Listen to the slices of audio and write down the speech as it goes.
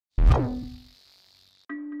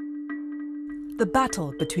The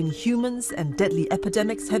battle between humans and deadly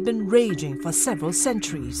epidemics had been raging for several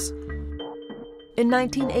centuries. In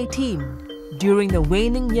 1918, during the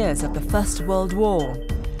waning years of the First World War,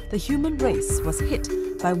 the human race was hit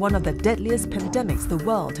by one of the deadliest pandemics the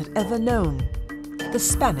world had ever known, the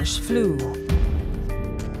Spanish flu.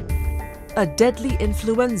 A deadly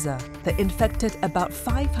influenza that infected about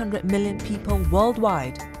 500 million people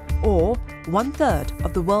worldwide, or 1/3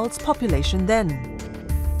 of the world's population then.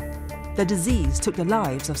 The disease took the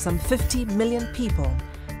lives of some 50 million people,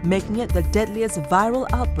 making it the deadliest viral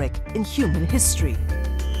outbreak in human history.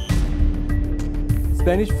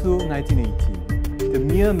 Spanish flu 1918. The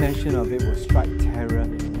mere mention of it will strike terror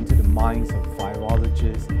into the minds of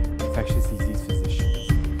virologists, infectious disease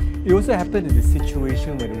physicians. It also happened in a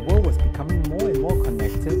situation where the world was becoming more and more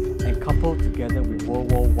connected, and coupled together with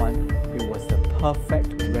World War I, it was the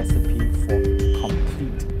perfect recipe for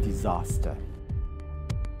complete disaster.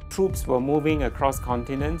 Troops were moving across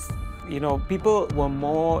continents. People were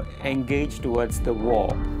more engaged towards the war,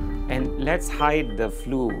 and let's hide the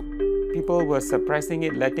flu. People were suppressing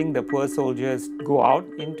it, letting the poor soldiers go out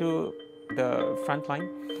into the front line.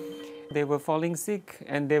 They were falling sick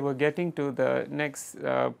and they were getting to the next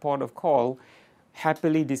port of call.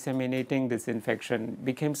 Happily disseminating this infection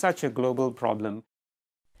became such a global problem.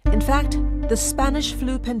 In fact, the Spanish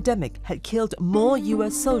flu pandemic had killed more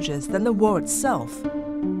US soldiers than the war itself.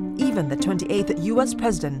 Even the 28th US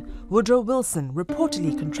President, Woodrow Wilson,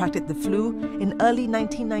 reportedly contracted the flu in early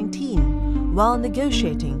 1919 while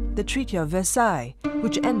negotiating the Treaty of Versailles,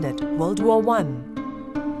 which ended World War I.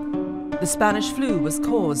 The Spanish flu was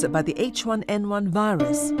caused by the H1N1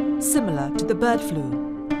 virus, similar to the bird flu.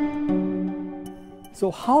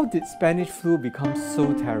 So how did Spanish flu become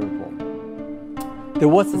so terrible? There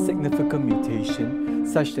was a significant mutation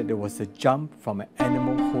such that there was a jump from an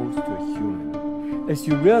animal host to a human. As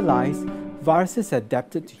you realize, viruses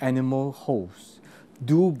adapted to animal hosts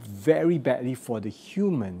do very badly for the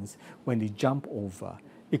humans when they jump over.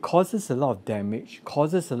 It causes a lot of damage,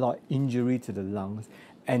 causes a lot of injury to the lungs,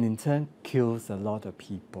 and in turn kills a lot of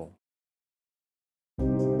people.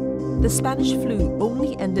 The Spanish flu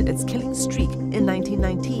only ended its killing streak in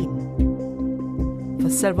 1919. For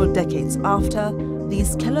several decades after,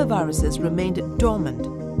 these killer viruses remained dormant,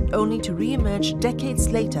 only to re-emerge decades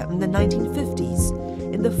later in the 1950s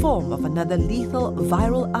in the form of another lethal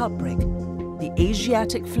viral outbreak, the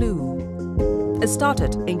Asiatic Flu. It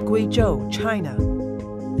started in Guizhou, China.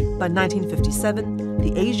 By 1957,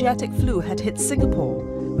 the Asiatic Flu had hit Singapore,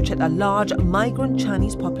 which had a large migrant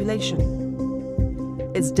Chinese population.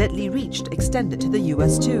 Its deadly reach extended to the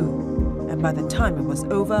US too, and by the time it was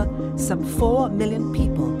over, some 4 million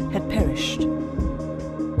people had perished.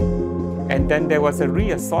 And then there was a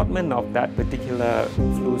reassortment of that particular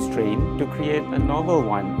flu strain to create a novel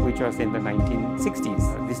one, which was in the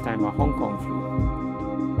 1960s, this time a Hong Kong flu.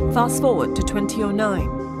 Fast forward to 2009,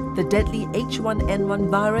 the deadly H1N1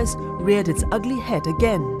 virus reared its ugly head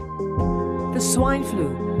again. The swine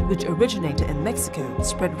flu, which originated in Mexico,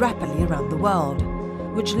 spread rapidly around the world,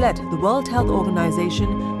 which led the World Health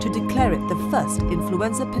Organization to declare it the first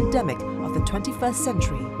influenza pandemic of the 21st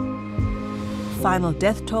century. Final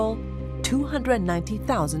death toll,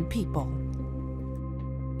 290,000 people.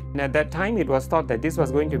 And at that time, it was thought that this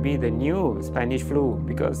was going to be the new Spanish flu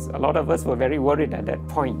because a lot of us were very worried at that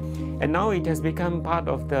point. And now it has become part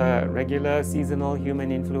of the regular seasonal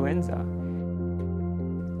human influenza.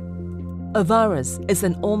 A virus is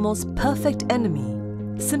an almost perfect enemy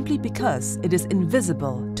simply because it is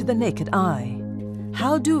invisible to the naked eye.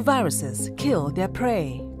 How do viruses kill their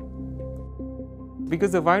prey?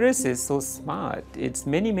 Because the virus is so smart, it's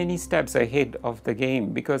many steps ahead of the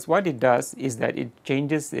game, because what it does is that it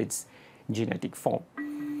changes its genetic form.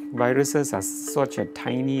 Viruses are such a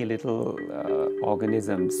tiny little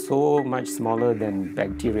organism, so much smaller than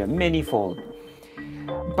bacteria, manyfold.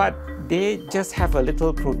 But they just have a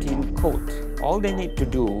little protein coat. All they need to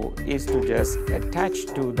do is to just attach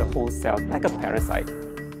to the host cell like a parasite.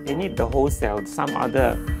 They need the host cell, some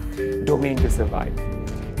other domain to survive.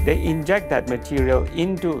 They inject that material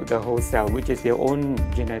into the host cell, which is their own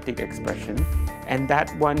genetic expression, and that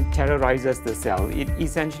one terrorizes the cell. It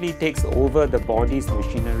essentially takes over the body's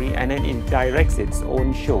machinery and then it directs its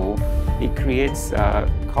own show. It creates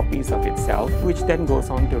copies of itself, which then goes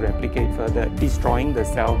on to replicate further, destroying the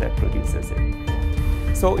cell that produces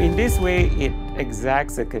it. So in this way, it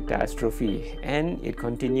exacts a catastrophe and it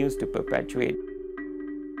continues to perpetuate.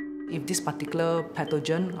 If this particular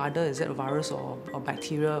pathogen, either is it a virus or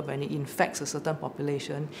bacteria, when it infects a certain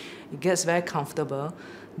population, it gets very comfortable.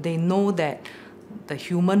 They know that the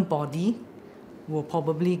human body will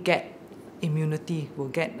probably get immunity, will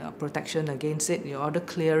get protection against it, you either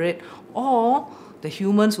clear it, or the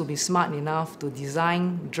humans will be smart enough to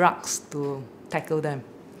design drugs to tackle them.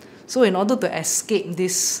 So in order to escape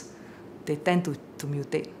this, they tend to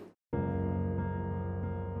mutate.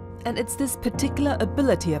 And it's this particular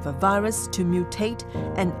ability of a virus to mutate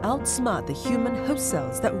and outsmart the human host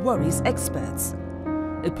cells that worries experts.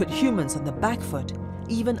 It put humans on the back foot,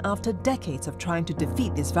 even after decades of trying to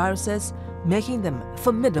defeat these viruses, making them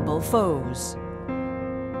formidable foes.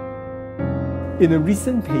 In a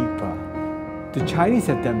recent paper, the Chinese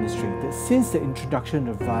have demonstrated that since the introduction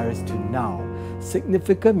of the virus to now,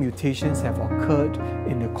 significant mutations have occurred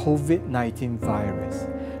in the COVID-19 virus.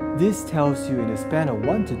 This tells you in a span of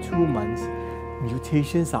 1 to 2 months,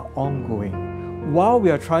 mutations are ongoing. While we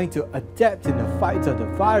are trying to adapt in the fight of the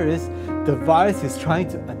virus is trying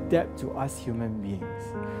to adapt to us human beings.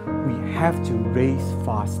 We have to race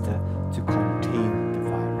faster to contain